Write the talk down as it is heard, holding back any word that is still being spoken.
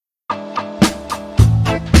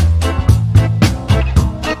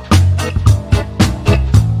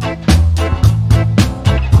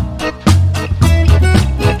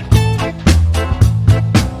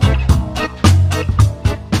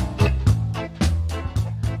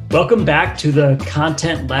Welcome back to the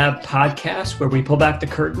Content Lab podcast, where we pull back the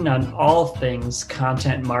curtain on all things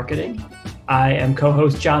content marketing. I am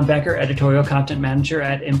co-host John Becker, editorial content manager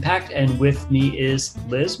at Impact, and with me is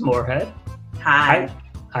Liz Moorhead. Hi.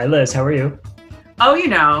 Hi, Liz. How are you?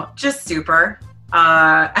 Oh, just super.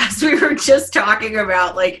 As we were just talking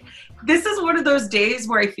about, this is one of those days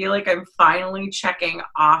where I feel like I'm finally checking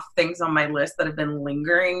off things on my list that have been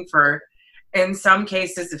lingering for, in some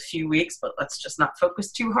cases, a few weeks, but let's just not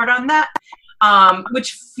focus too hard on that,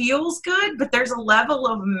 which feels good, but there's a level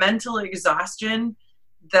of mental exhaustion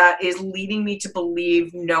that is leading me to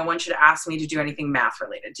believe no one should ask me to do anything math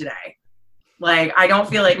related today. I don't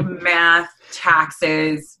feel like math,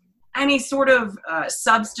 taxes, any sort of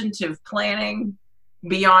substantive planning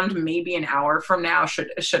beyond maybe an hour from now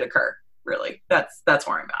should occur. Really, that's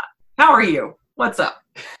where I'm at. How are you? What's up?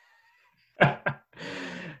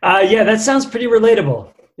 Yeah, that sounds pretty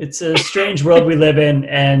relatable. It's a strange world we live in,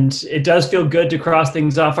 and it does feel good to cross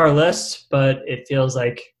things off our list, but it feels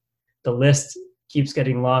like the list keeps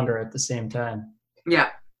getting longer at the same time. Yeah,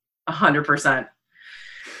 100%.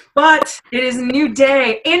 But it is a new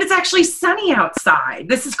day, and it's actually sunny outside.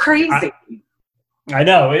 This is crazy. I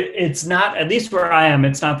know. It's not, at least where I am,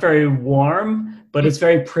 it's not very warm, but it's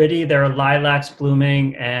very pretty. There are lilacs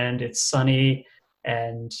blooming, and it's sunny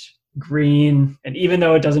and green. And even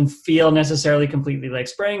though it doesn't feel necessarily completely like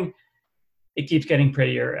spring, it keeps getting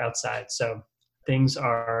prettier outside. So things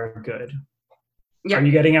are good. Yep. Are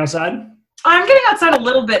you getting outside? I'm getting outside a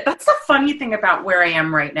little bit. That's the funny thing about where I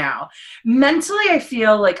am right now. Mentally, I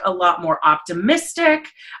feel like a lot more optimistic.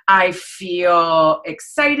 I feel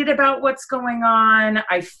excited about what's going on.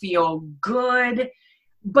 I feel good.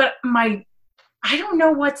 But I don't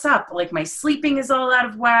know what's up. My sleeping is all out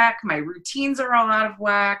of whack. My routines are all out of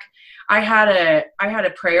whack. I had a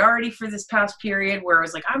priority for this past period where I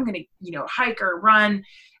was like, I'm going to, hike or run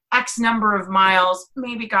X number of miles,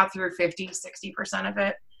 maybe got through 50, 60% of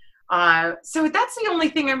it. So that's the only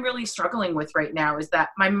thing I'm really struggling with right now, is that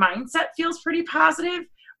my mindset feels pretty positive,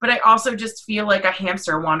 but I also just feel like a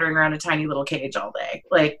hamster wandering around a tiny little cage all day.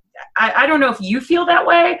 I don't know if you feel that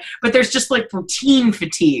way, but there's just routine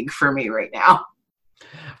fatigue for me right now.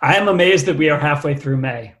 I am amazed that we are halfway through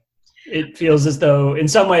May. It feels as though in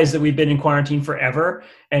some ways that we've been in quarantine forever.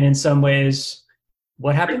 And in some ways,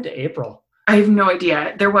 what happened to April? I have no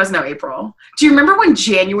idea. There was no April. Do you remember when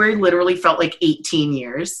January literally felt like 18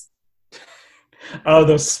 years? Oh,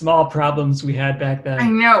 those small problems we had back then. I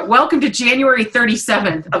know. Welcome to January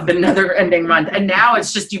 37th of the never-ending month. And now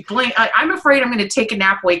it's just you blink. I'm afraid I'm going to take a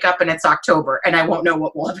nap, wake up, and it's October, and I won't know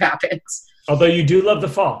what will have happened. Although you do love the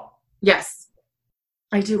fall. Yes,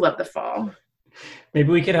 I do love the fall. Maybe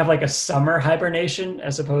we could have a summer hibernation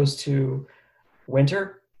as opposed to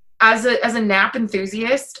winter. As a nap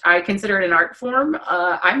enthusiast, I consider it an art form.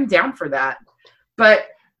 I'm down for that. But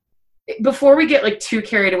before we get too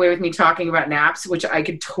carried away with me talking about naps, which I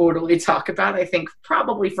could totally talk about, I think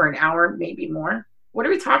probably for an hour, maybe more. What are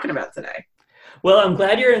we talking about today? Well, I'm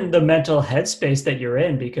glad you're in the mental headspace that you're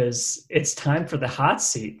in, because it's time for the hot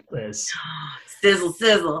seat, Liz. Sizzle,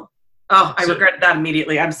 sizzle. Oh, I regretted that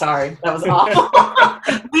immediately. I'm sorry. That was awful.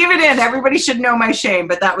 Leave it in. Everybody should know my shame,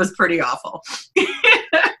 but that was pretty awful.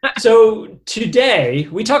 So today,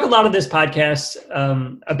 we talk a lot of this podcast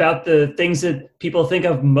about the things that people think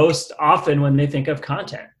of most often when they think of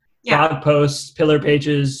content. Yeah. Blog posts, pillar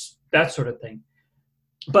pages, that sort of thing.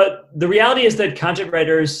 But the reality is that content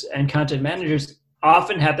writers and content managers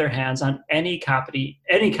often have their hands on any copy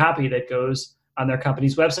that goes on their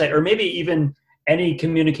company's website, or maybe even any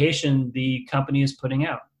communication the company is putting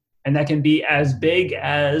out. And that can be as big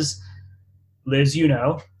as, Liz,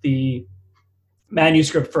 the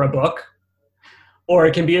manuscript for a book, or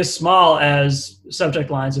it can be as small as subject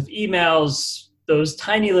lines of emails, those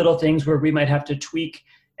tiny little things where we might have to tweak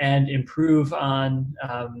and improve on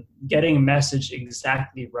getting a message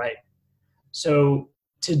exactly right. So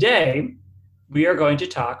today we are going to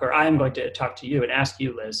talk, or I'm going to talk to you and ask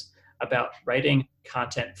you, Liz, about writing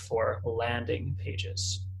content for landing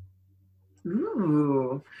pages.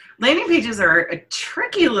 Ooh, landing pages are a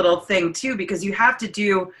tricky little thing too, because you have to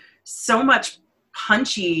do so much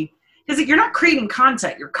punchy, because you're not creating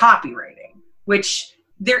content, you're copywriting, which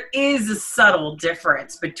there is a subtle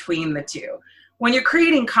difference between the two. When you're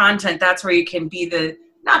creating content, that's where you can be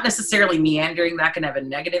not necessarily meandering, that can have a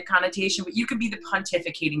negative connotation, but you can be the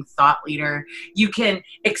pontificating thought leader. You can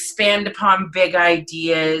expand upon big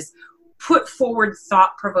ideas, put forward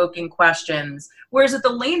thought-provoking questions. Whereas at the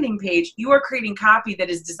landing page, you are creating copy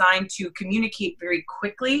that is designed to communicate very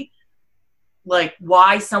quickly,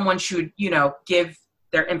 why someone should, give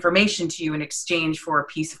their information to you in exchange for a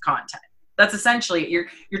piece of content. That's essentially it.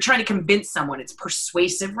 You're trying to convince someone. It's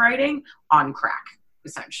persuasive writing on crack,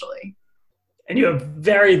 essentially. And you have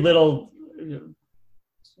very little,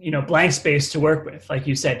 blank space to work with. Like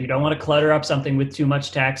you said, you don't want to clutter up something with too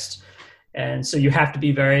much text. And so you have to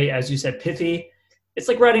be very, as you said, pithy. It's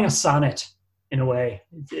like writing a sonnet in a way.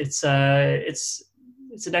 It's an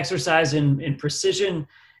exercise in precision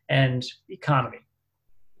and economy.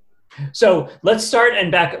 So let's start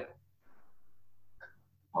and back up.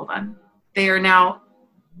 Hold on. They are now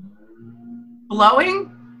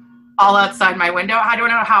blowing all outside my window. I don't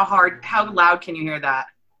know how loud can you hear that?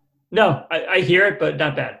 No, I hear it, but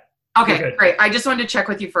not bad. Okay, great. I just wanted to check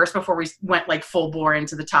with you first before we went like full bore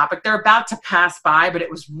into the topic. They're about to pass by, but it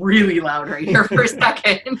was really loud right here for a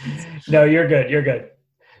second. No, you're good. You're good.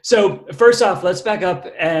 So first off, let's back up.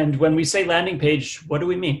 And when we say landing page, what do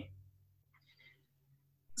we mean?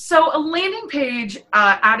 So a landing page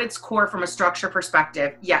at its core from a structure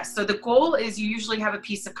perspective, yes. So the goal is you usually have a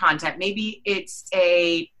piece of content. Maybe it's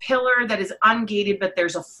a pillar that is ungated, but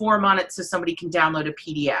there's a form on it so somebody can download a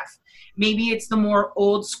PDF. Maybe it's the more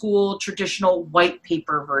old school traditional white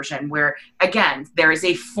paper version where, again, there is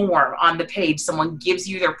a form on the page. Someone gives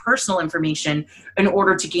you their personal information in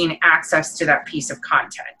order to gain access to that piece of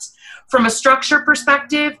content. From a structure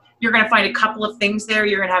perspective, you're going to find a couple of things there.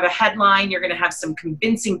 You're going to have a headline. You're going to have some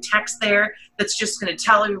convincing text there that's just going to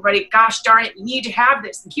tell everybody, gosh darn it, you need to have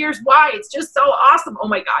this. And here's why. It's just so awesome. Oh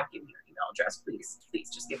my God, give me your email address, please.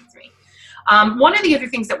 Please just give it to me. One of the other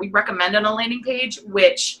things that we recommend on a landing page,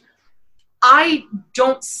 which I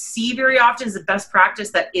don't see very often as the best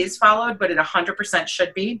practice that is followed, but it 100%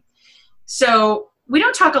 should be. So we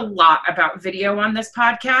don't talk a lot about video on this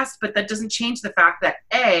podcast, but that doesn't change the fact that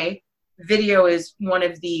video is one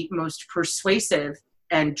of the most persuasive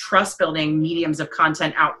and trust-building mediums of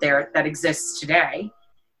content out there that exists today.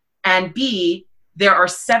 And B, there are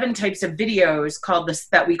 7 types of videos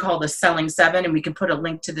that we call the Selling 7, and we can put a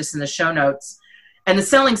link to this in the show notes. And the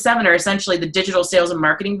Selling 7 are essentially the digital sales and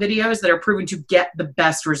marketing videos that are proven to get the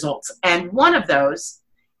best results. And one of those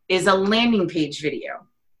is a landing page video.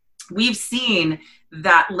 We've seen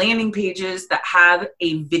that landing pages that have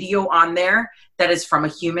a video on there that is from a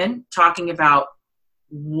human talking about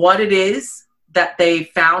what it is that they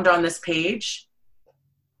found on this page,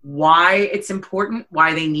 why it's important,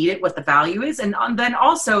 why they need it, what the value is. And then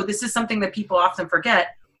also, this is something that people often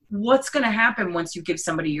forget, what's going to happen once you give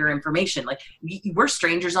somebody your information? Like, we're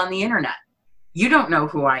strangers on the internet. You don't know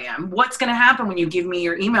who I am. What's going to happen when you give me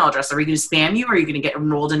your email address? Are we going to spam you? Are you going to get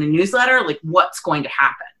enrolled in a newsletter? Like, what's going to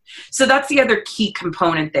happen? So that's the other key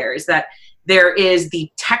component there, is that there is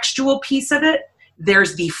the textual piece of it,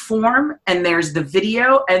 there's the form, and there's the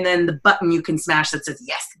video, and then the button you can smash that says,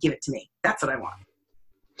 yes, give it to me. That's what I want.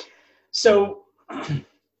 So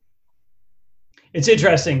it's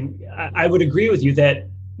interesting. I would agree with you that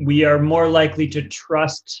we are more likely to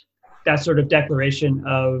trust that sort of declaration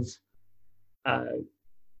of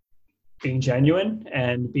being genuine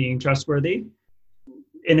and being trustworthy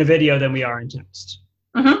in a video than we are in text.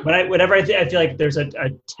 Mm-hmm. But whenever I feel like there's a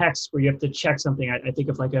text where you have to check something, I think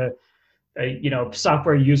of like a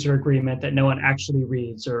software user agreement that no one actually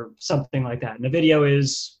reads or something like that. And the video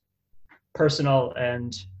is personal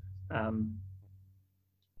and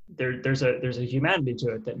there's a humanity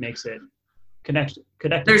to it that makes it connected.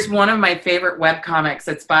 There's one of my favorite webcomics.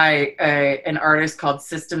 It's by an artist called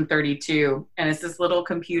System 32, and it's this little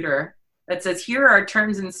computer that says, here are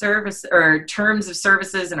terms of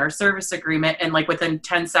services in our service agreement. And like within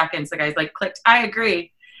 10 seconds, the guy's like clicked, I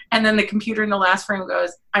agree. And then the computer in the last frame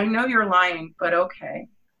goes, I know you're lying, but okay.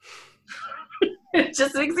 It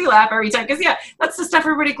just makes me laugh every time. Because that's the stuff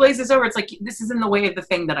everybody glazes over. It's like, this is in the way of the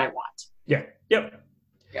thing that I want. Yeah. Yep.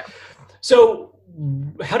 Yeah. So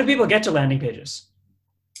how do people get to landing pages?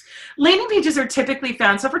 Landing pages are typically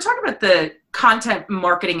found. So if we're talking about the content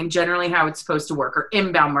marketing and generally how it's supposed to work, or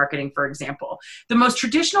inbound marketing, for example, the most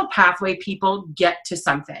traditional pathway people get to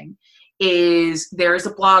something is there's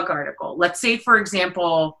a blog article. Let's say, for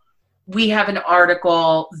example, we have an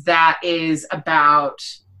article that is about,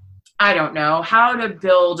 I don't know, how to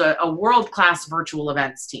build a world-class virtual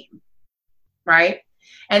events team, right?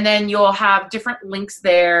 And then you'll have different links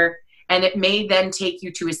there. And it may then take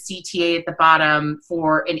you to a CTA at the bottom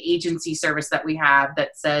for an agency service that we have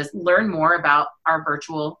that says, learn more about our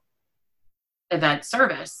virtual event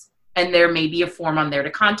service. And there may be a form on there to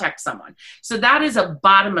contact someone. So that is a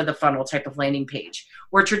bottom of the funnel type of landing page,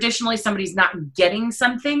 where traditionally somebody's not getting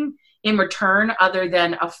something in return other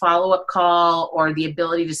than a follow-up call or the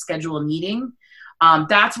ability to schedule a meeting.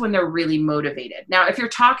 That's when they're really motivated. Now, if you're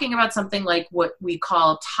talking about something like what we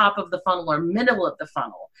call top of the funnel or middle of the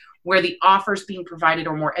funnel, where the offers being provided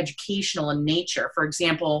are more educational in nature. For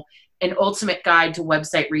example, an ultimate guide to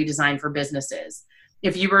website redesign for businesses.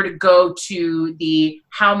 If you were to go to the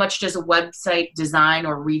how much does a website design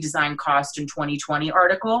or redesign cost in 2020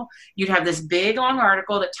 article, you'd have this big long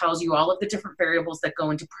article that tells you all of the different variables that go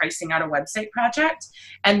into pricing out a website project.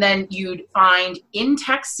 And then you'd find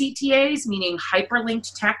in-text CTAs, meaning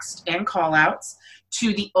hyperlinked text and callouts,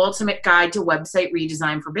 to the ultimate guide to website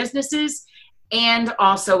redesign for businesses, and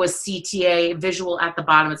also a CTA visual at the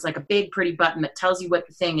bottom. It's like a big pretty button that tells you what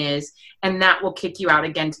the thing is, and that will kick you out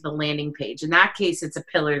again to the landing page. In that case, it's a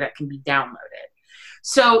pillar that can be downloaded.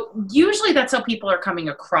 So usually that's how people are coming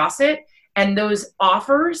across it, and those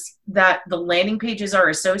offers that the landing pages are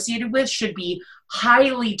associated with should be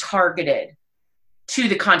highly targeted to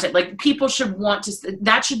the content. Like people should want to,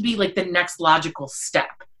 that should be like the next logical step.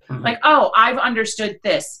 Mm-hmm. Like, oh, I've understood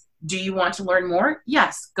this. Do you want to learn more?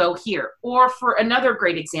 Yes, go here. Or for another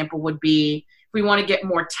great example would be, if we want to get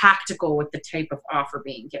more tactical with the type of offer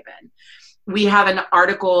being given. We have an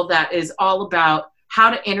article that is all about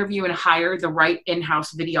how to interview and hire the right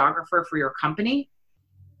in-house videographer for your company.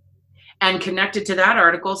 And connected to that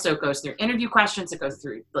article, so it goes through interview questions, it goes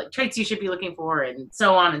through like traits you should be looking for, and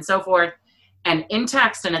so on and so forth. And in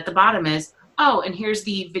text, and at the bottom is, oh, and here's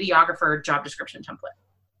the videographer job description template.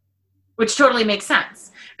 Which totally makes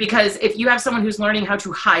sense, because if you have someone who's learning how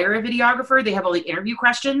to hire a videographer, they have all the interview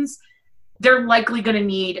questions, they're likely going to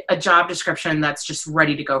need a job description that's just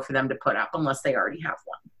ready to go for them to put up, unless they already have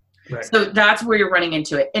one. Right. So that's where you're running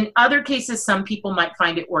into it. In other cases, some people might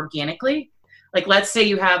find it organically. Like let's say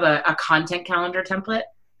you have a content calendar template.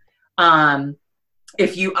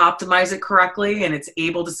 If you optimize it correctly and it's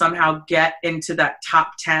able to somehow get into that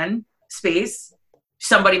top 10 space,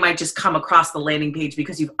 somebody might just come across the landing page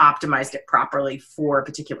because you've optimized it properly for a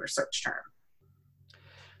particular search term.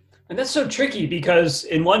 And that's so tricky because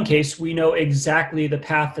in one case, we know exactly the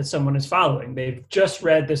path that someone is following. They've just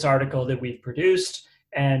read this article that we've produced,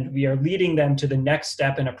 and we are leading them to the next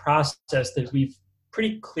step in a process that we've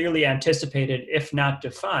pretty clearly anticipated, if not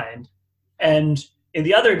defined. And in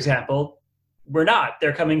the other example, we're not.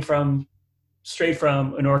 They're coming straight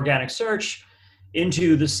from an organic search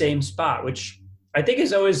into the same spot, which I think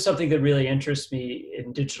is always something that really interests me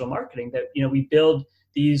in digital marketing, that, we build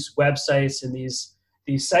these websites and these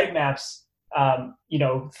sitemaps,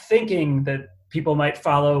 thinking that people might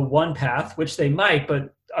follow one path, which they might,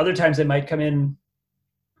 but other times they might come in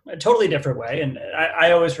a totally different way. And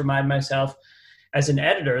I always remind myself as an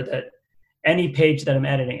editor that any page that I'm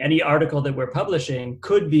editing, any article that we're publishing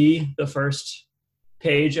could be the first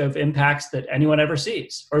page of impacts that anyone ever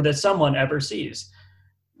sees or that someone ever sees.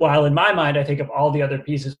 While in my mind, I think of all the other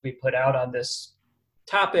pieces we put out on this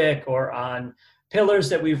topic or on pillars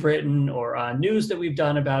that we've written or on news that we've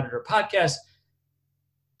done about it or podcasts,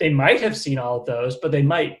 they might have seen all of those, but they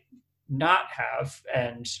might not have.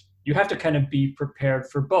 And you have to kind of be prepared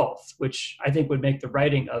for both, which I think would make the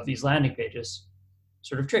writing of these landing pages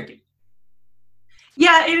sort of tricky.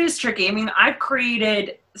 Yeah, it is tricky. I mean, I've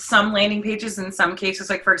created some landing pages in some cases.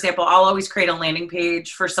 Like, for example, I'll always create a landing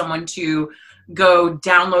page for someone to go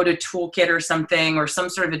download a toolkit or something or some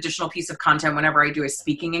sort of additional piece of content whenever I do a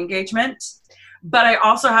speaking engagement. But I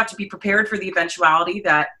also have to be prepared for the eventuality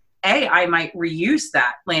that A, I might reuse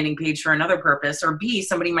that landing page for another purpose, or B,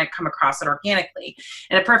 somebody might come across it organically.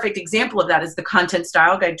 And a perfect example of that is the content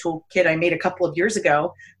style guide toolkit I made a couple of years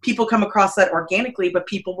ago. People come across that organically, but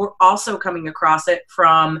people were also coming across it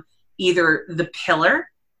from either the pillar,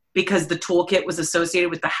 because the toolkit was associated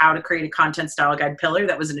with the how to create a content style guide pillar.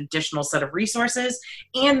 That was an additional set of resources.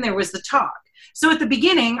 And there was the talk. So at the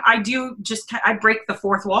beginning, I break the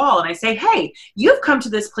fourth wall and I say, hey, you've come to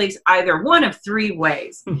this place either one of three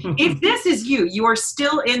ways. If this is you, you are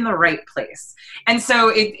still in the right place. And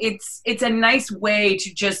so it's a nice way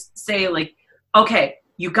to just say, like, okay,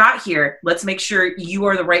 you got here. Let's make sure you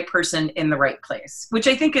are the right person in the right place, which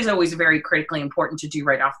I think is always very critically important to do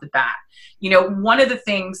right off the bat. One of the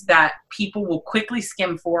things that people will quickly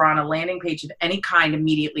skim for on a landing page of any kind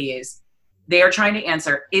immediately is they are trying to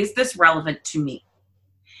answer, is this relevant to me?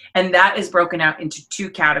 And that is broken out into two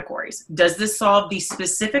categories. Does this solve the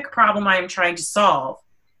specific problem I am trying to solve?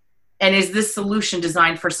 And is this solution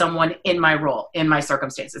designed for someone in my role, in my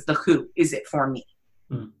circumstances? The who, is it for me?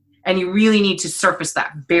 And you really need to surface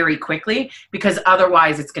that very quickly, because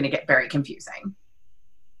otherwise it's going to get very confusing.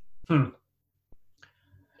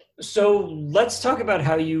 So let's talk about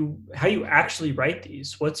how you actually write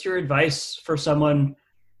these. What's your advice for someone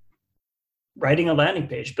writing a landing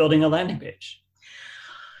page, building a landing page?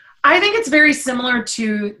 I think it's very similar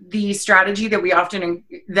to the strategy that we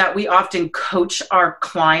often coach our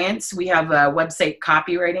clients. We have website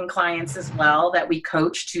copywriting clients as well that we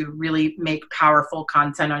coach to really make powerful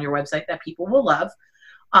content on your website that people will love.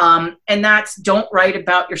 And that's, don't write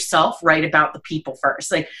about yourself, write about the people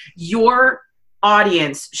first. Like, your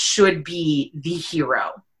audience should be the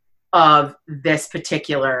hero of this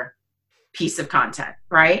particular piece of content,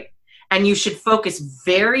 right? And you should focus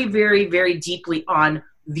very, very, very deeply on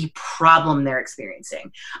the problem they're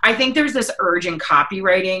experiencing. I think there's this urge in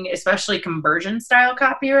copywriting, especially conversion style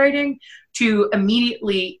copywriting, to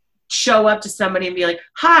immediately show up to somebody and be like,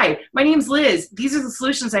 hi, my name's Liz. These are the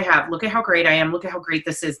solutions I have. Look at how great I am. Look at how great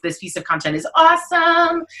this is. This piece of content is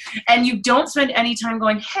awesome. And you don't spend any time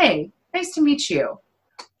going, hey, nice to meet you.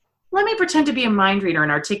 Let me pretend to be a mind reader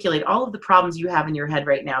and articulate all of the problems you have in your head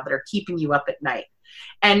right now that are keeping you up at night.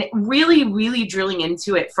 And really, really drilling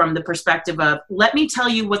into it from the perspective of, let me tell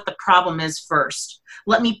you what the problem is first.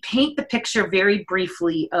 Let me paint the picture very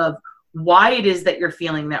briefly of why it is that you're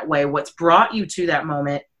feeling that way, what's brought you to that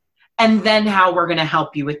moment, and then how we're going to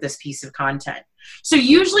help you with this piece of content. So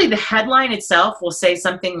usually the headline itself will say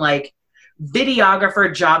something like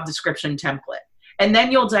videographer job description template. And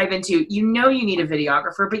then you'll dive into, you need a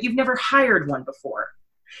videographer, but you've never hired one before.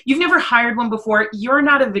 You've never hired one before. You're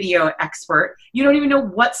not a video expert. You don't even know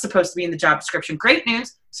what's supposed to be in the job description. Great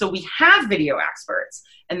news. So we have video experts.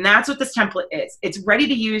 And that's what this template is. It's ready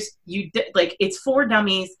to use. It's for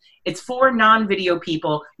dummies. It's for non-video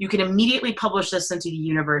people. You can immediately publish this into the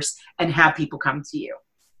universe and have people come to you.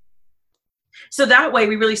 So that way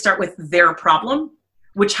we really start with their problem,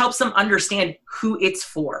 which helps them understand who it's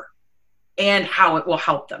for and how it will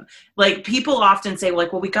help them. Like, people often say,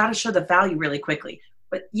 like, well, we got to show the value really quickly.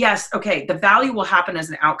 But yes, okay, the value will happen as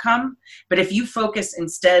an outcome. But if you focus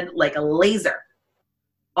instead like a laser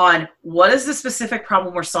on what is the specific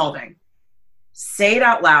problem we're solving, say it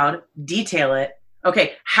out loud, detail it.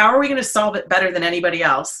 Okay, how are we going to solve it better than anybody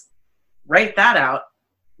else? Write that out.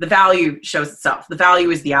 The value shows itself. The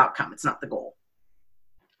value is the outcome. It's not the goal.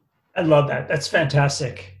 I love that. That's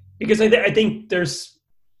fantastic. Because I think there's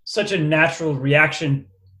such a natural reaction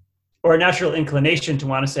or a natural inclination to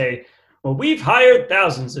want to say, well, we've hired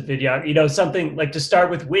thousands of video, something like to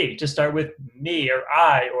start with me or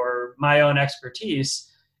I or my own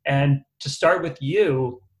expertise, and to start with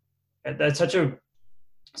you. That's such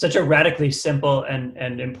a radically simple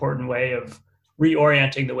and important way of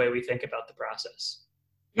reorienting the way we think about the process.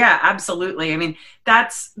 Yeah, absolutely. I mean,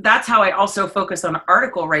 that's how I also focus on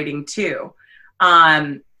article writing too.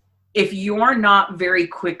 If you're not very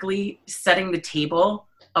quickly setting the table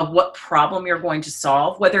of what problem you're going to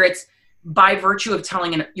solve, whether it's by virtue of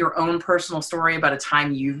telling your own personal story about a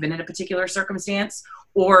time you've been in a particular circumstance,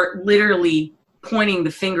 or literally pointing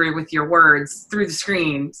the finger with your words through the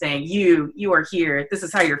screen saying, you are here. This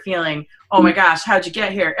is how you're feeling. Oh my gosh, how'd you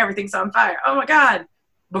get here? Everything's on fire. Oh my God.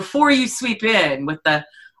 Before you sweep in with the,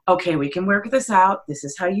 okay, we can work this out. This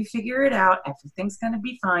is how you figure it out. Everything's going to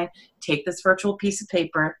be fine. Take this virtual piece of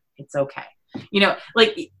paper. It's okay.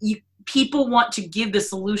 People want to give the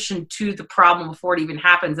solution to the problem before it even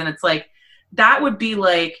happens. And it's like, that would be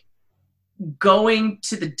like going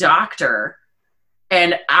to the doctor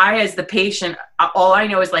and I, as the patient, all I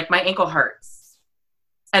know is like, my ankle hurts.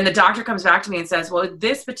 And the doctor comes back to me and says, well,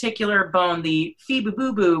 this particular bone, the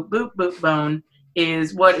boop bone,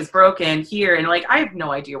 is what is broken here. And like, I have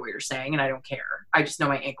no idea what you're saying and I don't care. I just know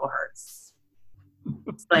my ankle hurts.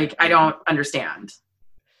 It's like, I don't understand.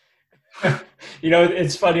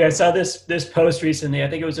 It's funny. I saw this post recently. I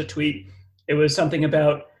think it was a tweet. It was something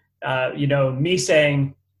about, me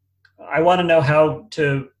saying, I want to know how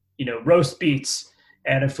to, roast beets,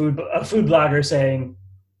 and a food blogger saying,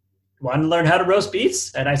 want to learn how to roast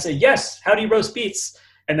beets? And I say, yes. How do you roast beets?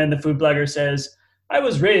 And then the food blogger says, I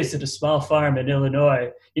was raised at a small farm in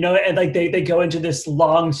Illinois, and like they go into this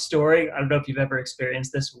long story. I don't know if you've ever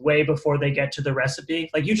experienced this, way before they get to the recipe.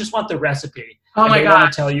 Like, you just want the recipe. Oh my God. They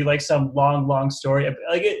want to tell you like some long story.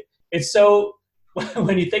 Like it's so,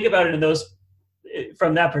 when you think about it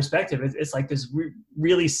from that perspective, it's like this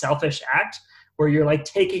really selfish act where you're like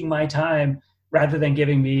taking my time rather than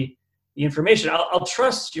giving me the information. I'll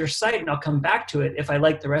trust your site and I'll come back to it if I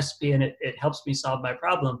like the recipe and it helps me solve my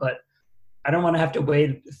problem. But I don't want to have to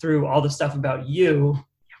wade through all the stuff about you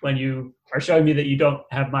when you are showing me that you don't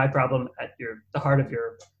have my problem at the heart of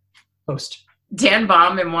your post. Dan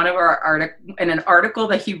Baum, in an article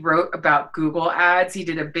that he wrote about Google ads, he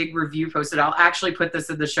did a big review post. I'll actually put this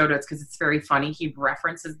in the show notes because it's very funny. He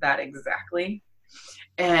references that exactly.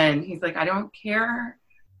 And he's like, I don't care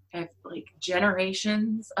if like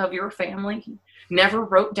generations of your family never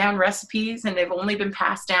wrote down recipes and they've only been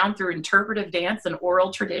passed down through interpretive dance and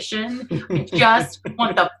oral tradition, I just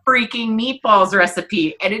want the freaking meatballs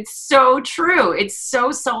recipe. And it's so true. It's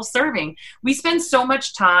so self-serving. We spend so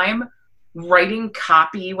much time writing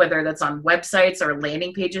copy, whether that's on websites or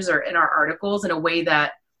landing pages or in our articles, in a way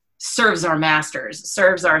that serves our masters,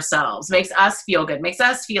 serves ourselves, makes us feel good, makes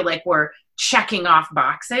us feel like we're checking off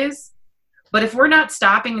boxes. But if we're not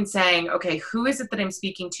stopping and saying, okay, who is it that I'm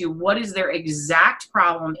speaking to? What is their exact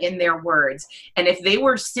problem in their words? And if they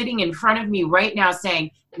were sitting in front of me right now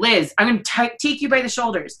saying, Liz, I'm going to take you by the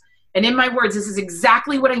shoulders, and in my words, this is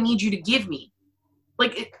exactly what I need you to give me.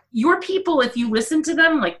 Like, your people, if you listen to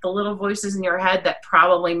them, like the little voices in your head that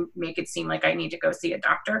probably make it seem like I need to go see a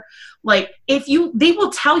doctor, like they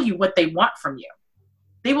will tell you what they want from you.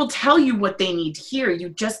 They will tell you what they need to hear. You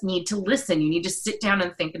just need to listen. You need to sit down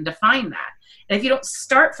and think and define that. And if you don't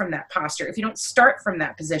start from that posture, if you don't start from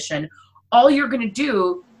that position, all you're going to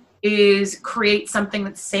do is create something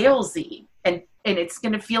that's salesy, and it's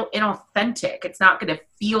going to feel inauthentic. It's not going to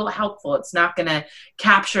feel helpful. It's not going to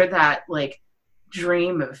capture that like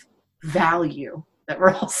dream of value that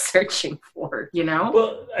we're all searching for, you know?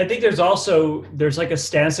 Well, I think there's like a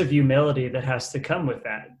stance of humility that has to come with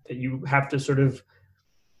that you have to sort of,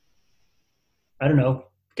 I don't know,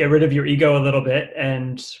 get rid of your ego a little bit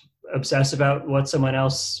and obsess about what someone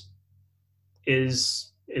else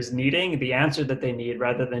is needing, the answer that they need,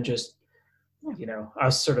 rather than just, you know,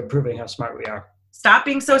 us sort of proving how smart we are. Stop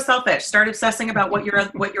being so selfish. Start obsessing about what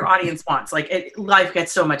your audience wants. Like, life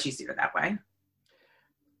gets so much easier that way.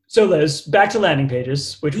 So Liz, back to landing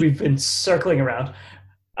pages, which we've been circling around.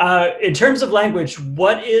 In terms of language,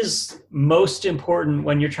 what is most important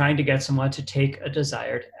when you're trying to get someone to take a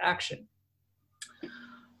desired action?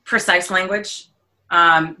 Precise language.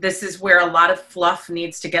 This is where a lot of fluff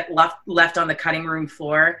needs to get left on the cutting room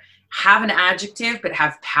floor. Have an adjective, but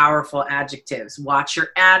have powerful adjectives. Watch your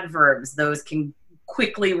adverbs. Those can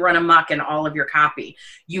quickly run amok in all of your copy.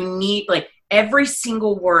 You need, like, every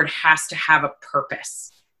single word has to have a purpose.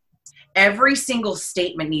 Every single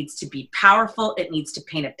statement needs to be powerful. It needs to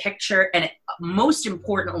paint a picture. And it, most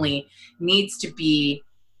importantly, needs to be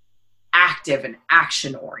active and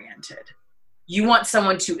action-oriented. You want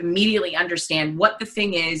someone to immediately understand what the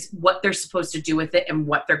thing is, what they're supposed to do with it, and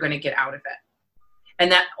what they're going to get out of it.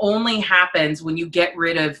 And that only happens when you get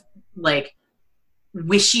rid of, like,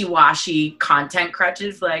 wishy-washy content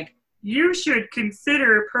crutches, like, you should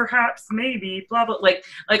consider perhaps maybe blah, blah, like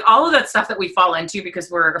all of that stuff that we fall into because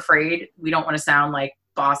we're afraid. We don't want to sound like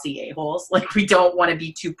bossy a-holes. Like, we don't want to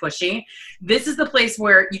be too pushy. This is the place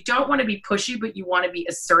where you don't want to be pushy, but you want to be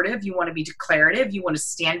assertive. You want to be declarative. You want to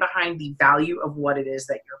stand behind the value of what it is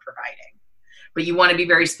that you're providing. But you want to be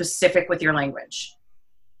very specific with your language.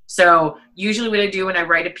 So usually what I do when I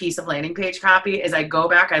write a piece of landing page copy is I go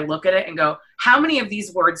back, I look at it and go, how many of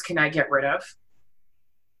these words can I get rid of?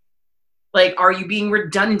 Like, are you being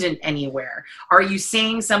redundant anywhere? Are you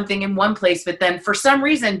saying something in one place, but then for some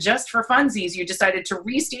reason, just for funsies, you decided to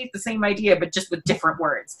restate the same idea, but just with different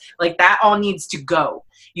words? Like, that all needs to go.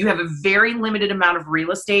 You have a very limited amount of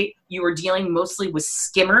real estate. You are dealing mostly with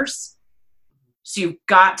skimmers. So you've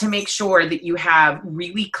got to make sure that you have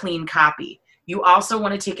really clean copy. You also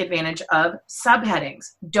want to take advantage of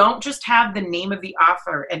subheadings. Don't just have the name of the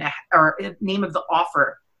author or name of the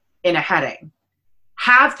offer in a heading.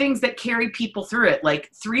 Have things that carry people through it, like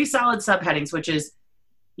 3 solid subheadings, which is,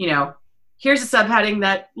 you know, here's a subheading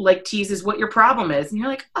that like teases what your problem is. And you're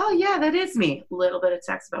like, oh yeah, that is me. A little bit of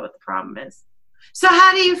text about what the problem is. So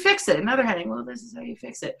how do you fix it? Another heading, well, this is how you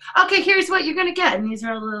fix it. Okay, here's what you're going to get. And these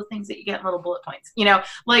are all the little things that you get in little bullet points. You know,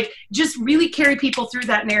 like, just really carry people through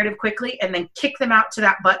that narrative quickly and then kick them out to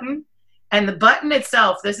that button. And the button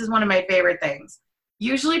itself, this is one of my favorite things.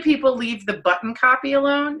 Usually people leave the button copy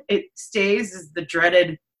alone. It stays as the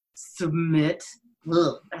dreaded submit.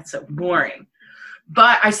 Ugh, that's so boring.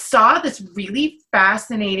 But I saw this really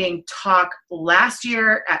fascinating talk last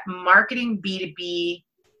year at Marketing B2B,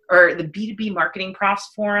 or the B2B Marketing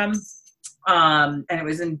Profs Forum. And it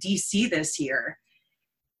was in DC this year.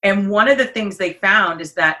 And one of the things they found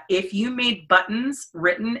is that if you made buttons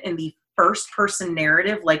written in the first person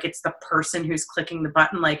narrative, like it's the person who's clicking the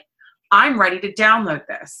button, like, I'm ready to download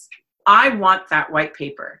this. I want that white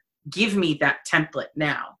paper. Give me that template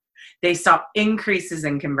now. They saw increases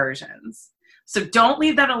in conversions. So don't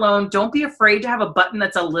leave that alone. Don't be afraid to have a button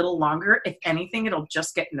that's a little longer. If anything, it'll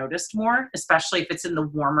just get noticed more, especially if it's in the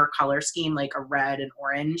warmer color scheme, like a red and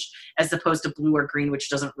orange, as opposed to blue or green, which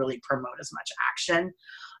doesn't really promote as much action.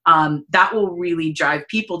 that will really drive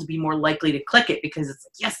people to be more likely to click it because it's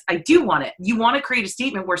like, yes, I do want it. You want to create a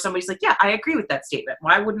statement where somebody's like, yeah, I agree with that statement.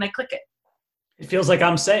 Why wouldn't I click it? It feels like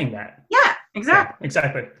I'm saying that. Yeah, exactly. Yeah,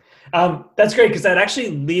 exactly. That's great because that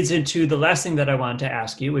actually leads into the last thing that I wanted to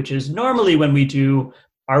ask you, which is normally when we do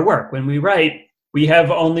our work, when we write, we have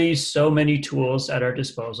only so many tools at our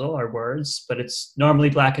disposal, our words, but it's normally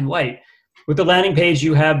black and white. With the landing page,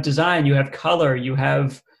 you have design, you have color, you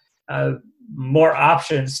have more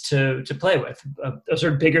options to play with, a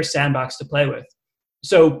sort of bigger sandbox to play with.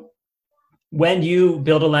 So when you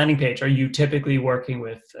build a landing page, are you typically working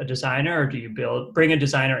with a designer, or do you bring a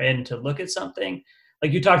designer in to look at something?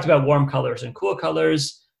 Like you talked about warm colors and cool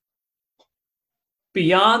colors.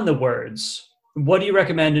 Beyond the words, what do you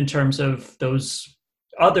recommend in terms of those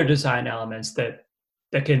other design elements that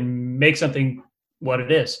can make something what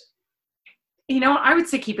it is? I would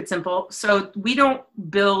say keep it simple. So we don't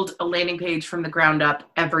build a landing page from the ground up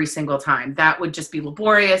every single time. That would just be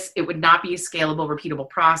laborious. It would not be a scalable, repeatable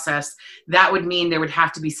process. That would mean there would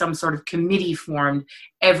have to be some sort of committee formed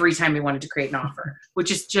every time we wanted to create an offer, which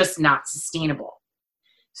is just not sustainable.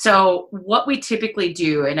 So what we typically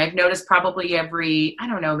do, and I've noticed probably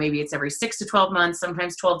maybe it's every 6 to 12 months,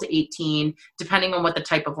 sometimes 12 to 18, depending on what the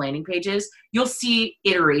type of landing page is, you'll see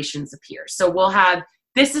iterations appear. So we'll have,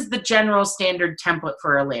 this is the general standard template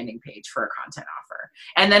for a landing page for a content offer.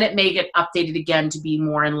 And then it may get updated again to be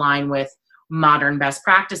more in line with modern best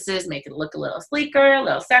practices, make it look a little sleeker, a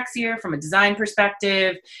little sexier from a design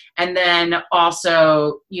perspective. And then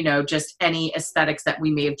also, just any aesthetics that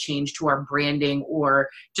we may have changed to our branding or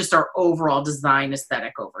just our overall design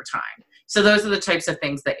aesthetic over time. So those are the types of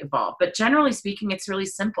things that evolve. But generally speaking, it's really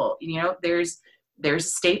simple. There's a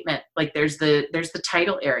statement, like there's the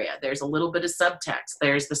title area, there's a little bit of subtext,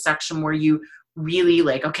 there's the section where you really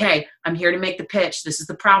like, okay, I'm here to make the pitch, this is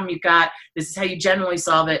the problem you've got, this is how you generally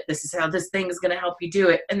solve it, this is how this thing is going to help you do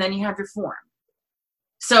it, and then you have your form.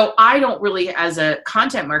 So I don't really, as a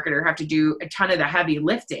content marketer, have to do a ton of the heavy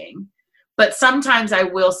lifting, but sometimes I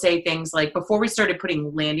will say things like, before we started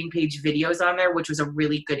putting landing page videos on there, which was a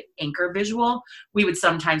really good anchor visual, we would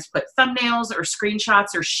sometimes put thumbnails or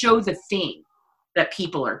screenshots or show the thing that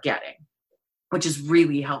people are getting, which is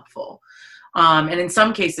really helpful. And in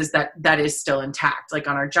some cases that is still intact. Like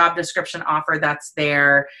on our job description offer, that's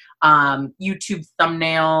there. YouTube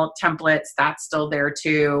thumbnail templates, that's still there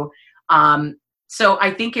too. So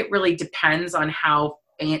I think it really depends on how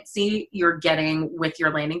fancy you're getting with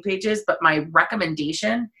your landing pages. But my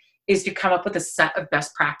recommendation is to come up with a set of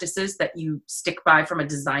best practices that you stick by from a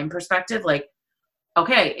design perspective. Like,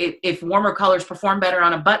 okay, if warmer colors perform better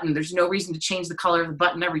on a button, there's no reason to change the color of the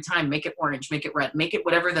button every time. Make it orange, make it red, make it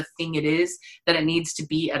whatever the thing it is that it needs to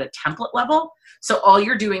be at a template level. So all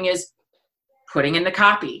you're doing is putting in the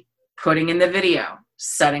copy, putting in the video,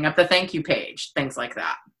 setting up the thank you page, things like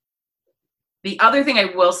that. The other thing I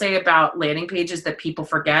will say about landing pages that people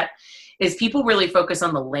forget is people really focus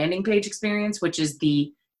on the landing page experience, which is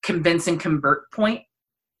the convince and convert point.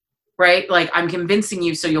 Right? Like, I'm convincing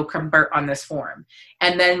you so you'll convert on this form.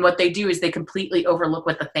 And then what they do is they completely overlook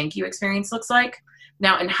what the thank you experience looks like.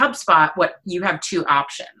 Now in HubSpot, you have two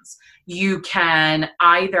options. You can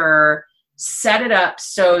either set it up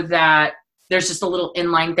so that there's just a little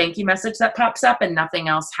inline thank you message that pops up and nothing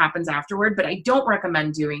else happens afterward, but I don't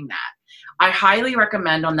recommend doing that. I highly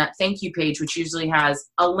recommend on that thank you page, which usually has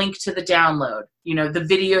a link to the download, the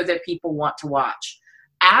video that people want to watch.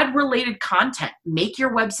 Add related content, make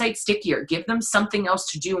your website stickier, give them something else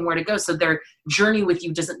to do and where to go so their journey with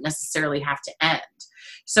you doesn't necessarily have to end.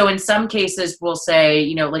 So in some cases, we'll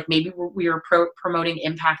say, like maybe we are promoting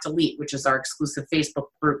Impact Elite, which is our exclusive Facebook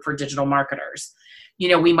group for digital marketers.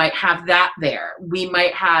 We might have that there. We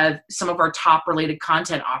might have some of our top related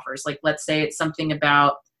content offers. Like, let's say it's something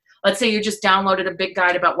about, let's say you just downloaded a big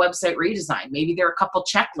guide about website redesign. Maybe there are a couple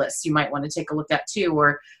checklists you might want to take a look at too,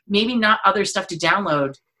 or maybe not other stuff to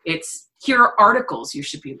download. It's, here are articles you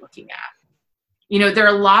should be looking at. There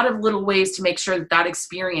are a lot of little ways to make sure that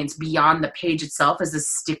experience beyond the page itself is as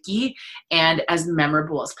sticky and as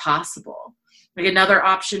memorable as possible. Like, another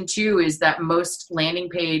option too is that most landing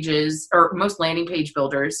page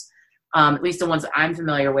builders, at least the ones that I'm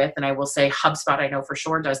familiar with, and I will say HubSpot, I know for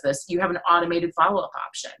sure does this, you have an automated follow-up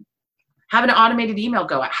option. Have an automated email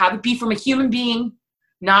go out. Have it be from a human being,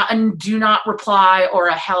 not a do not reply or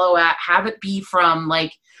a hello at. Have it be from,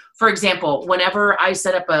 like, for example, whenever I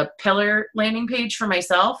set up a pillar landing page for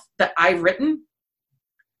myself that I've written,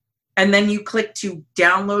 and then you click to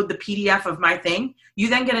download the PDF of my thing, you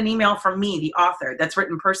then get an email from me, the author, that's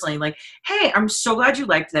written personally, like, hey, I'm so glad you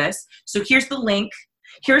liked this. So here's the link.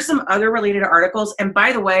 Here's some other related articles. And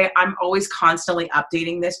by the way, I'm always constantly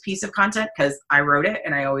updating this piece of content because I wrote it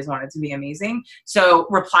and I always want it to be amazing. So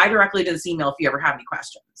reply directly to this email if you ever have any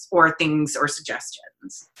questions or things or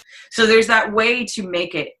suggestions. So there's that way to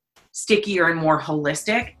make it stickier and more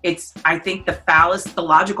holistic. It's, I think the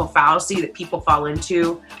logical fallacy that people fall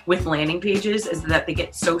into with landing pages is that they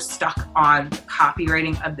get so stuck on the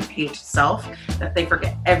copywriting of the page itself that they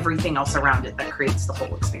forget everything else around it that creates the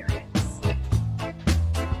whole experience.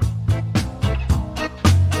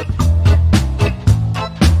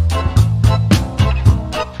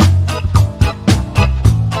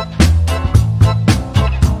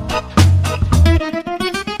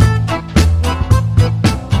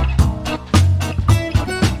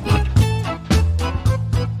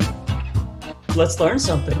 Let's learn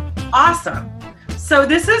something. Awesome. So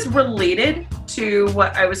this is related to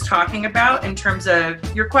what I was talking about in terms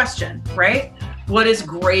of your question, right? What does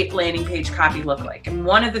great landing page copy look like? And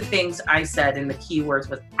one of the things I said in the keywords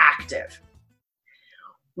was active.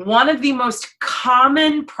 One of the most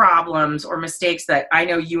common problems or mistakes that I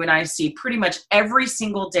know you and I see pretty much every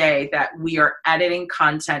single day that we are editing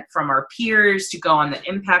content from our peers to go on the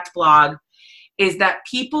Impact blog is that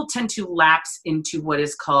people tend to lapse into what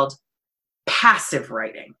is called passive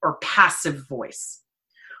writing or passive voice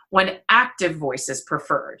when active voice is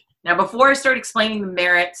preferred. Now, before I start explaining the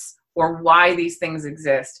merits or why these things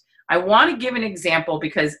exist, I want to give an example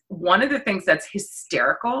because one of the things that's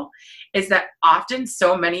hysterical is that often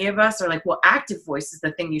so many of us are like, well, active voice is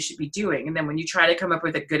the thing you should be doing. And then when you try to come up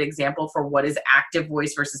with a good example for what is active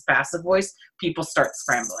voice versus passive voice, people start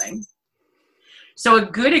scrambling. So a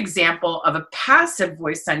good example of a passive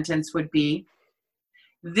voice sentence would be,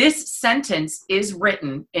 this sentence is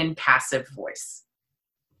written in passive voice,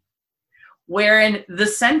 wherein the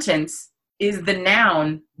sentence is the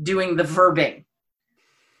noun doing the verbing.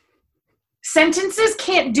 Sentences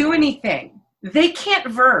can't do anything. They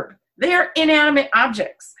can't verb. They are inanimate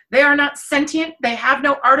objects. They are not sentient. They have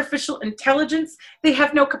no artificial intelligence. They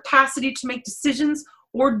have no capacity to make decisions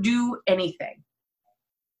or do anything.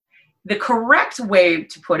 The correct way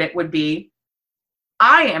to put it would be,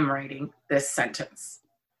 I am writing this sentence,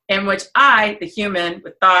 in which I, the human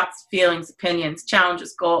with thoughts, feelings, opinions,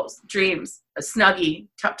 challenges, goals, dreams, a Snuggie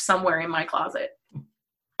tucked somewhere in my closet,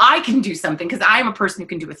 I can do something because I am a person who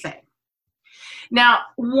can do a thing. Now,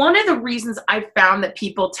 one of the reasons I've found that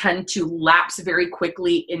people tend to lapse very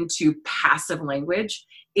quickly into passive language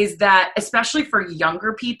is that, especially for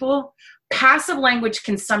younger people, passive language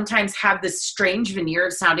can sometimes have this strange veneer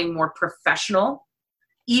of sounding more professional,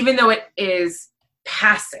 even though it is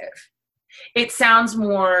passive. It sounds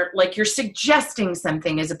more like you're suggesting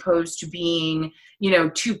something as opposed to being,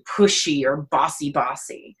 too pushy or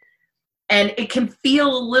bossy. And it can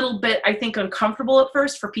feel a little bit, I think, uncomfortable at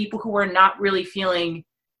first for people who are not really feeling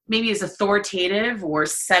maybe as authoritative or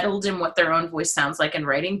settled in what their own voice sounds like in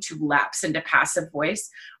writing to lapse into passive voice,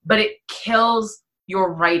 but it kills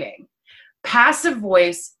your writing. Passive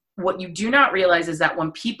voice, what you do not realize is that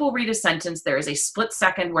when people read a sentence, there is a split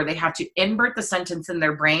second where they have to invert the sentence in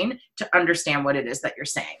their brain to understand what it is that you're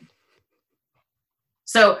saying.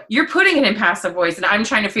 So you're putting it in passive voice, and I'm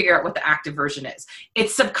trying to figure out what the active version is.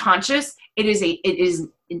 It's subconscious. It is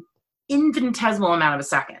an infinitesimal amount of a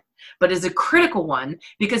second, but it's a critical one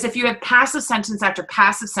because if you have passive sentence after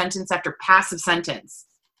passive sentence after passive sentence,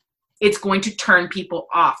 it's going to turn people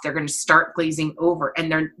off. They're going to start glazing over,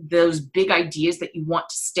 and those big ideas that you want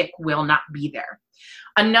to stick will not be there.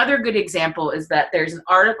 Another good example is that there's an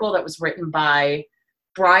article that was written by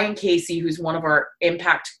Brian Casey, who's one of our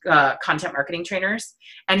Impact content marketing trainers.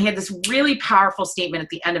 And he had this really powerful statement at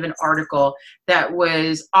the end of an article that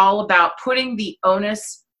was all about putting the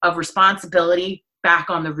onus of responsibility back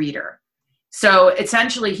on the reader. So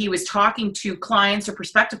essentially he was talking to clients or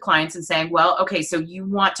prospective clients and saying, well, okay, so you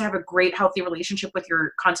want to have a great, healthy relationship with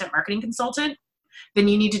your content marketing consultant, then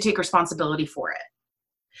you need to take responsibility for it.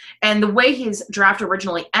 And the way his draft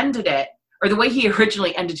originally ended it, or the way he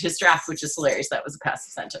originally ended his draft, which is hilarious. That was a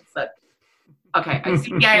passive sentence. Okay, I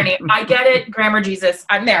see the irony. I get it. Grammar Jesus.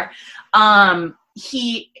 I'm there.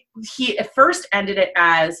 He at first ended it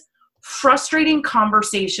as frustrating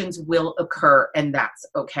conversations will occur, and that's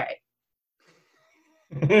okay.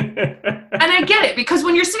 And I get it, because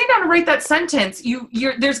when you're sitting down to write that sentence,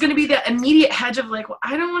 there's going to be that immediate hedge of like, well,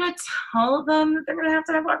 I don't want to tell them that they're going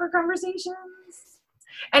to have awkward conversations.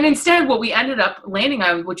 And instead, what we ended up landing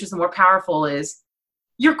on, which is the more powerful, is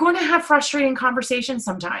you're going to have frustrating conversations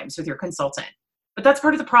sometimes with your consultant, but that's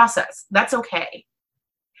part of the process. That's okay.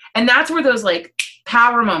 And that's where those like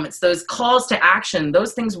power moments, those calls to action,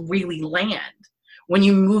 those things really land when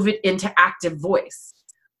you move it into active voice.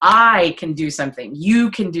 I can do something. You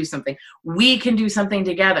can do something. We can do something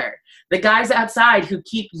together. The guys outside who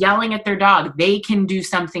keep yelling at their dog, they can do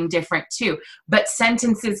something different too. But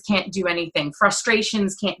sentences can't do anything.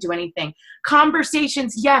 Frustrations can't do anything.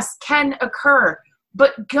 Conversations, yes, can occur.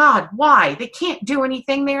 But God, why? They can't do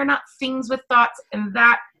anything. They are not things with thoughts. And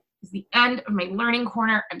that is the end of my learning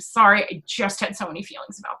corner. I'm sorry. I just had so many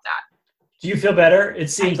feelings about that. Do you feel better? It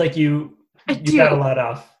seems like you got a lot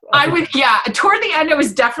off. Toward the end, I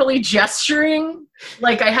was definitely gesturing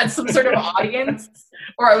like I had some sort of audience,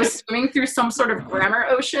 or I was swimming through some sort of grammar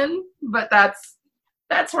ocean. But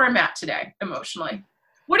that's where I'm at today emotionally.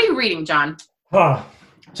 What are you reading, John?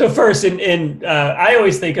 So first, I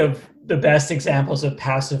always think of the best examples of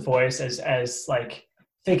passive voice as like,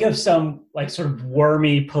 think of some like sort of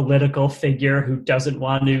wormy political figure who doesn't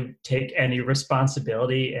want to take any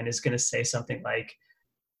responsibility and is going to say something like,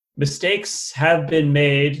 mistakes have been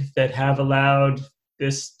made that have allowed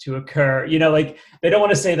this to occur. You know, like they don't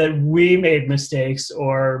want to say that we made mistakes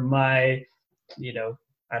or my, you know,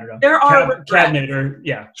 I don't know, there are cabinet or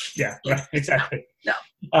right, exactly.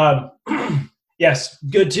 No. Yes,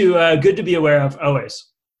 good to be aware of always.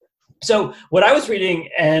 So what I was reading,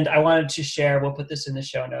 and I wanted to share, we'll put this in the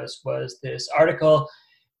show notes, was this article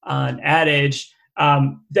on Ad Age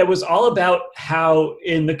that was all about how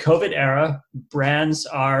in the COVID era, brands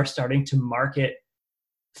are starting to market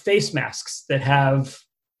face masks that have,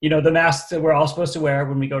 you know, the masks that we're all supposed to wear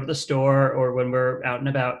when we go to the store or when we're out and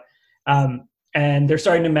about. And they're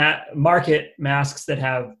starting to market masks that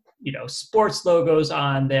have, you know, sports logos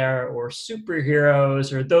on there or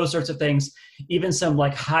superheroes or those sorts of things, even some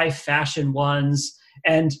like high fashion ones.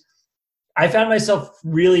 And I found myself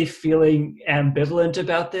really feeling ambivalent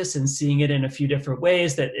about this and seeing it in a few different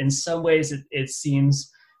ways. That in some ways it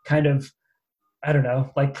seems kind of, I don't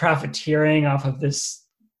know, like profiteering off of this.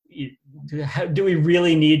 Do we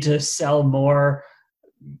really need to sell more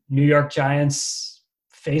New York Giants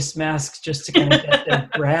face masks just to kind of get their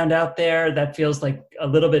brand out there? That feels like a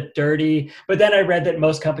little bit dirty. But then I read that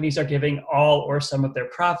most companies are giving all or some of their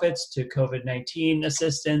profits to COVID-19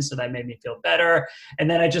 assistance, so that made me feel better. And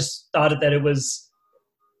then I just thought that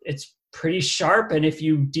it's pretty sharp, and if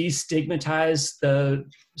you destigmatize the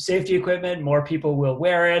safety equipment, more people will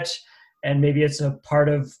wear it, and maybe it's a part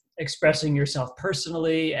of expressing yourself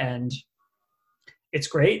personally, and it's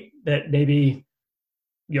great that maybe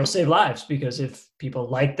you'll save lives, because if people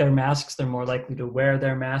like their masks, they're more likely to wear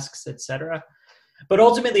their masks, etc. But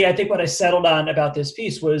ultimately, I think what I settled on about this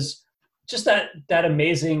piece was just that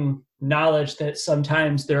amazing knowledge that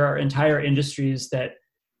sometimes there are entire industries that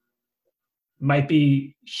might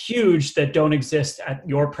be huge that don't exist at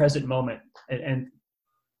your present moment. And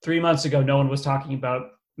 3 months ago, no one was talking about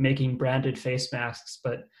making branded face masks,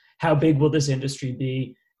 but how big will this industry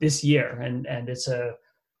be this year? And it's an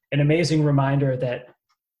amazing reminder that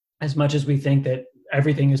as much as we think that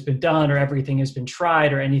everything has been done or everything has been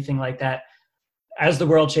tried or anything like that, as the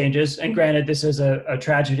world changes, and granted, this is a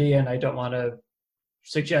tragedy, and I don't want to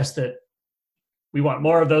suggest that we want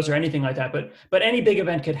more of those or anything like that, but any big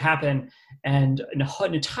event could happen, and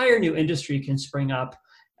an entire new industry can spring up,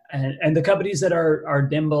 and the companies that are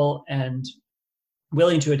nimble and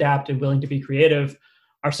willing to adapt and willing to be creative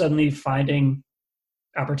are suddenly finding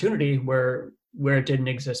opportunity where it didn't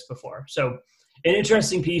exist before. So an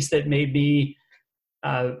interesting piece that made me,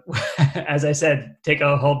 as I said, take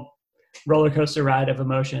a whole roller coaster ride of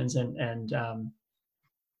emotions and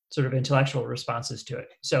sort of intellectual responses to it.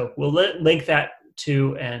 So we'll link that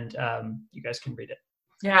too, and you guys can read it.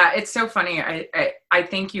 Yeah, it's so funny. I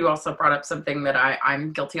think you also brought up something that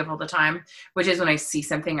I'm guilty of all the time, which is when I see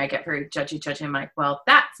something, I get very judgy. I'm like, well,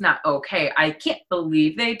 that's not okay. I can't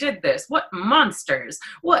believe they did this. What monsters?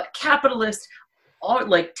 What capitalist, all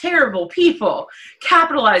like terrible people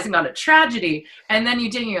capitalizing on a tragedy. And then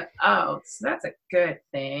you go, oh, so that's a good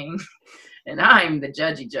thing. And I'm the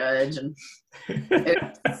judgy judge. And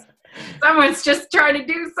someone's just trying to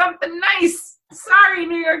do something nice. Sorry,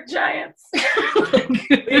 New York Giants.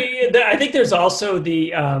 I think there's also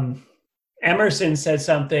the Emerson said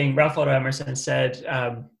something, Ralph Waldo Emerson said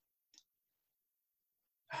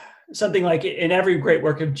something like, in every great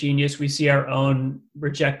work of genius, we see our own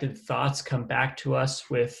rejected thoughts come back to us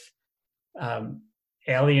with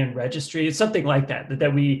alien registry. It's something like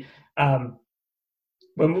that we,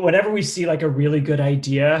 whenever we see like a really good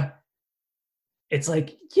idea, it's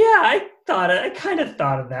like, yeah, I kind of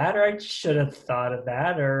thought of that, or I should have thought of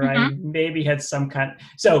that, or I maybe had some kind.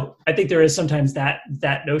 So I think there is sometimes that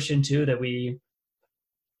notion too, that we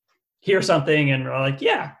hear something and we're like,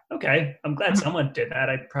 yeah, okay, I'm glad someone did that.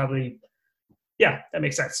 Yeah, that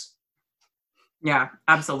makes sense. Yeah,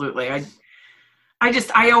 absolutely.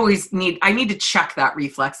 I always need to check that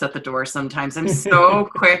reflex at the door sometimes. I'm so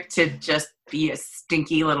quick to just be a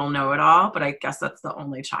stinky little know-it-all, but I guess that's the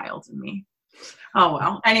only child in me. Oh,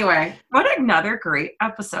 well. Anyway, what another great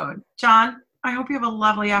episode. John, I hope you have a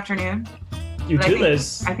lovely afternoon. You too,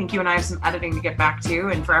 Liz. I think you and I have some editing to get back to.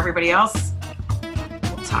 And for everybody else,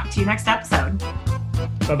 we'll talk to you next episode.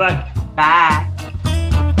 Bye-bye. Bye.